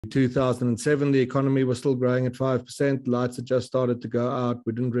2007, the economy was still growing at 5%. Lights had just started to go out.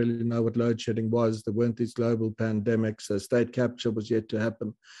 We didn't really know what load shedding was. There weren't these global pandemics. So state capture was yet to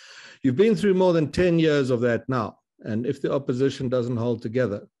happen. You've been through more than 10 years of that now. And if the opposition doesn't hold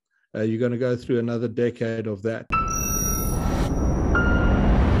together, you're going to go through another decade of that.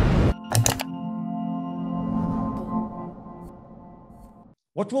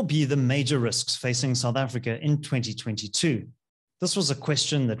 What will be the major risks facing South Africa in 2022? This was a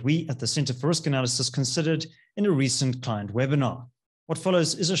question that we at the Centre for Risk Analysis considered in a recent client webinar. What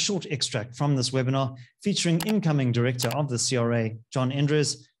follows is a short extract from this webinar featuring incoming director of the CRA, John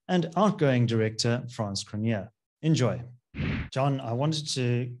Endres, and outgoing director, Frans Cronje. Enjoy. John, I wanted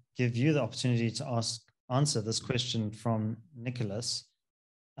to give you the opportunity to answer this question from Nicholas.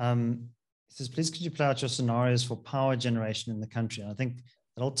 He says, please could you play out your scenarios for power generation in the country? And I think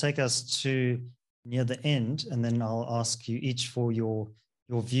that'll take us to near the end, and then I'll ask you each for your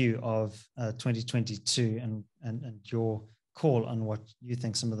view of 2022 and your call on what you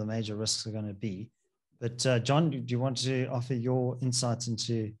think some of the major risks are going to be. But John, do you want to offer your insights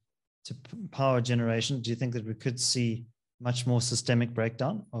into power generation? Do you think that we could see much more systemic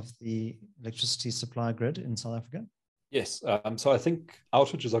breakdown of the electricity supply grid in South Africa? Yes, so I think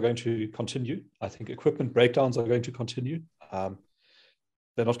outages are going to continue. I think equipment breakdowns are going to continue.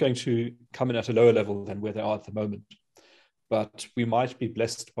 They're not going to come in at a lower level than where they are at the moment. But we might be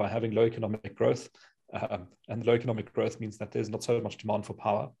blessed by having low economic growth. And low economic growth means that there's not so much demand for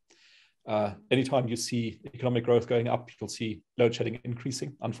power. Anytime you see economic growth going up, you'll see load shedding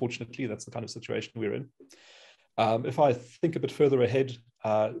increasing. Unfortunately, that's the kind of situation we're in. If I think a bit further ahead,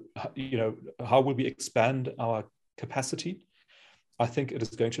 how will we expand our capacity? I think it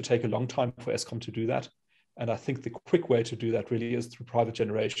is going to take a long time for Eskom to do that. And I think the quick way to do that really is through private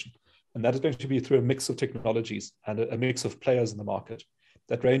generation. And that is going to be through a mix of technologies and a mix of players in the market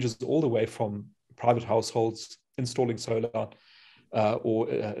that ranges all the way from private households installing solar or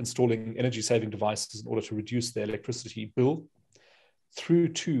installing energy-saving devices in order to reduce their electricity bill, through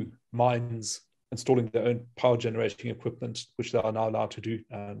to mines installing their own power generating equipment, which they are now allowed to do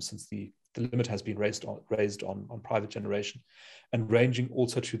since the limit has been raised on private generation, and ranging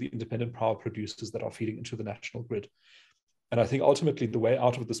also to the independent power producers that are feeding into the national grid. And I think ultimately the way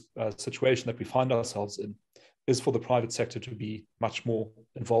out of this situation that we find ourselves in is for the private sector to be much more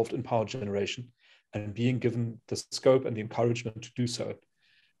involved in power generation and being given the scope and the encouragement to do so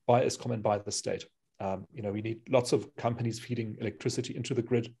by Eskom and by the state. We need lots of companies feeding electricity into the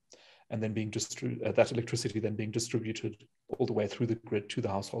grid, and then that electricity then being distributed all the way through the grid to the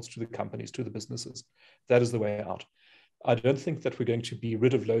households, to the companies, to the businesses. That is the way out. I don't think that we're going to be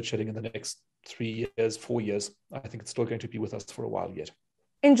rid of load shedding in the next 3 years, 4 years. I think it's still going to be with us for a while yet.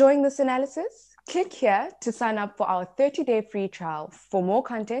 Enjoying this analysis? Click here to sign up for our 30-day free trial for more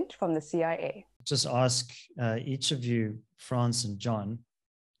content from the CIA. Just ask each of you, Frans and John,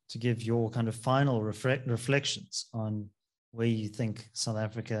 to give your kind of final reflections on where you think South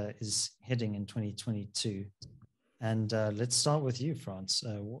Africa is heading in 2022. And let's start with you, Frans.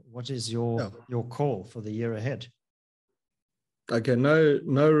 What is your call for the year ahead? Okay,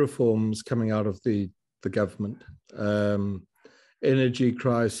 no reforms coming out of the government. Energy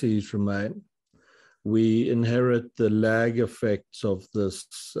crises remain. We inherit the lag effects of this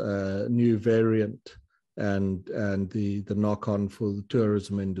new variant and the knock-on for the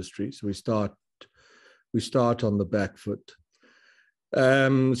tourism industry. So we start on the back foot.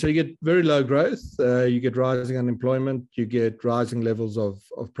 So you get very low growth, you get rising unemployment, you get rising levels of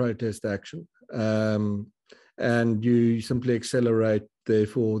protest action, and you simply accelerate,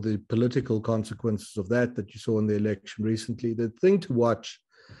 therefore, the political consequences of that you saw in the election recently. The thing to watch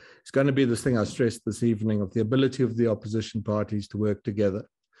is going to be this thing I stressed this evening of the ability of the opposition parties to work together.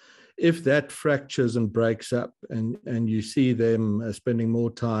 If that fractures and breaks up and you see them spending more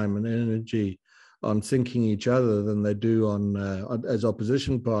time and energy on sinking each other than they do on as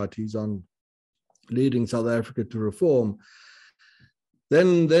opposition parties on leading South Africa to reform,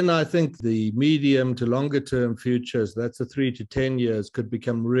 then I think the medium to longer term futures, that's a 3 to 10 years, could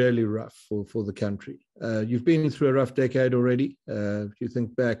become really rough for the country. You've been through a rough decade already. If you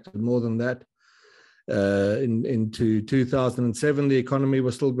think back to more than that, into 2007, the economy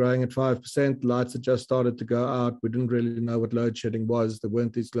was still growing at 5%. Lights had just started to go out. We didn't really know what load shedding was. There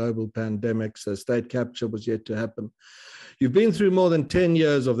weren't these global pandemics. So state capture was yet to happen. You've been through more than 10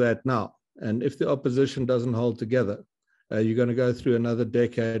 years of that now. And if the opposition doesn't hold together, you're going to go through another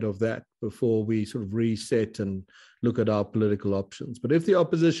decade of that before we sort of reset and look at our political options. But if the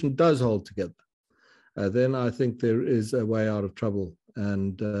opposition does hold together, then I think there is a way out of trouble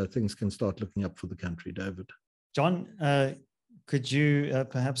and things can start looking up for the country, David. John, could you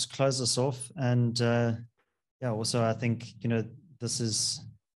perhaps close us off? And also I think, this is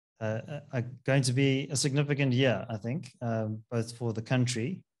going to be a significant year, I think, both for the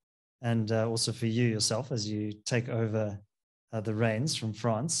country and also for you yourself as you take over the reins from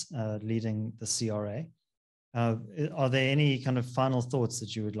France, leading the CRA. Are there any kind of final thoughts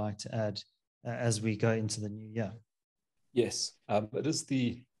that you would like to add as we go into the new year? Yes, it is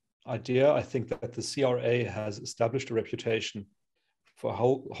the idea, I think, that the CRA has established a reputation for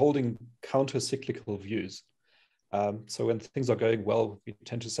holding counter-cyclical views. So when things are going well, we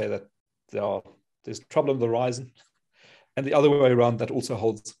tend to say that there's trouble on the horizon. And the other way around, that also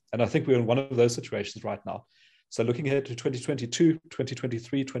holds. And I think we're in one of those situations right now. So looking ahead to 2022,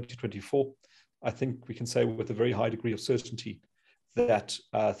 2023, 2024, I think we can say with a very high degree of certainty that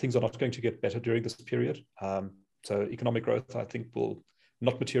things are not going to get better during this period. So economic growth, I think, will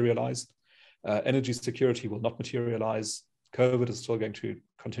not materialize. Energy security will not materialize. COVID is still going to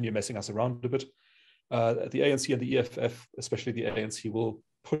continue messing us around a bit. The ANC and the EFF, especially the ANC, will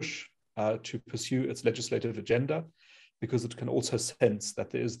push to pursue its legislative agenda because it can also sense that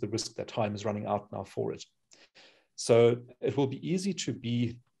there is the risk that time is running out now for it. So it will be easy to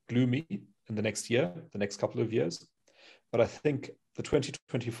be gloomy in the next year, the next couple of years. But I think the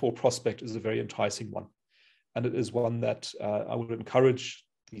 2024 prospect is a very enticing one. And it is one that I would encourage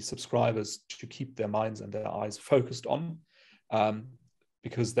the subscribers to keep their minds and their eyes focused on,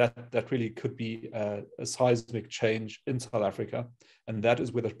 because that really could be a seismic change in South Africa. And that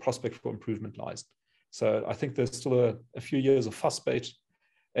is where the prospect for improvement lies. So I think there's still a few years of fussbait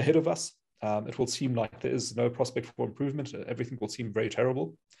ahead of us. It will seem like there is no prospect for improvement. Everything will seem very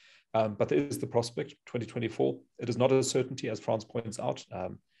terrible. But there is the prospect, 2024. It is not a certainty, as Frans points out.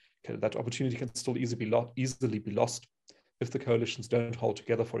 That opportunity can still easily be lost if the coalitions don't hold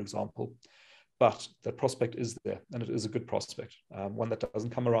together, for example. But that prospect is there, and it is a good prospect, one that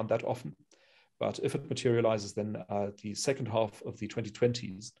doesn't come around that often. But if it materializes, then the second half of the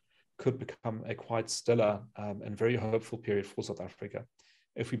 2020s could become a quite stellar and very hopeful period for South Africa.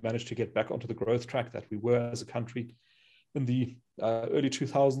 If we manage to get back onto the growth track that we were as a country in the early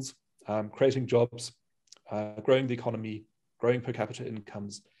 2000s, creating jobs, growing the economy, growing per capita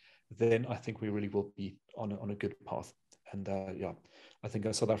incomes, then I think we really will be on a good path. And I think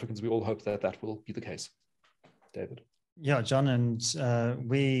as South Africans, we all hope that that will be the case. David. Yeah, John, and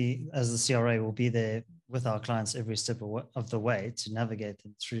we as the CRA will be there with our clients every step of the way to navigate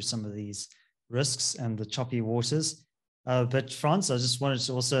them through some of these risks and the choppy waters. But Frans, I just wanted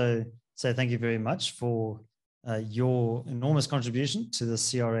to also say thank you very much for your enormous contribution to the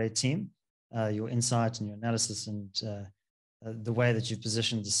CRA team, your insight and your analysis, and the way that you've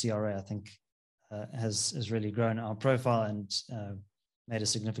positioned the CRA, I think, has really grown our profile and made a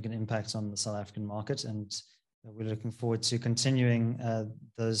significant impact on the South African market. And we're looking forward to continuing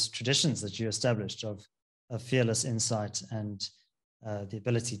those traditions that you established of fearless insight and the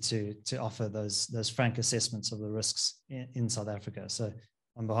ability to offer those frank assessments of the risks in South Africa. So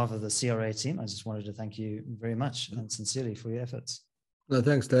on behalf of the CRA team, I just wanted to thank you very much and sincerely for your efforts. No,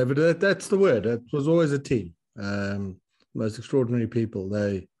 thanks, David. That's the word. It was always a team. Most extraordinary people.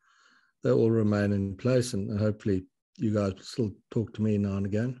 They all remain in place, and hopefully you guys will still talk to me now and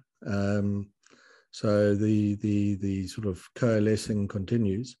again. So the sort of coalescing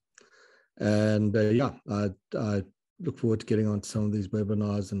continues. And I look forward to getting on to some of these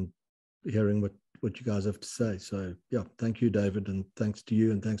webinars and hearing what you guys have to say. So yeah, thank you, David, and thanks to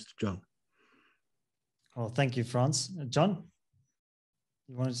you, and thanks to John. Well, thank you, Frans. John,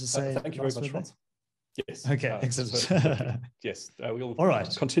 you wanted to say thank you very much, Frans. Yes. Okay, excellent. Yes, we'll all right.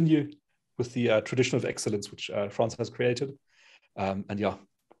 continue with the tradition of excellence which Frans has created. And yeah,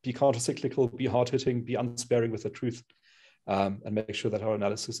 be counter-cyclical, be hard-hitting, be unsparing with the truth, and make sure that our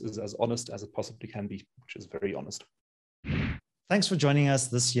analysis is as honest as it possibly can be, which is very honest. Thanks for joining us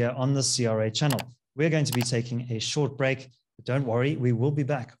this year on the CRA channel. We're going to be taking a short break, but don't worry, we will be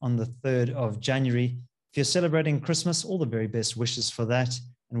back on the 3rd of January. If you're celebrating Christmas, all the very best wishes for that,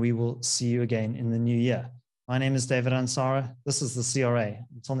 and we will see you again in the new year. My name is David Ansara. This is the CRA.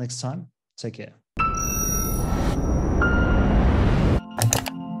 Until next time, take care.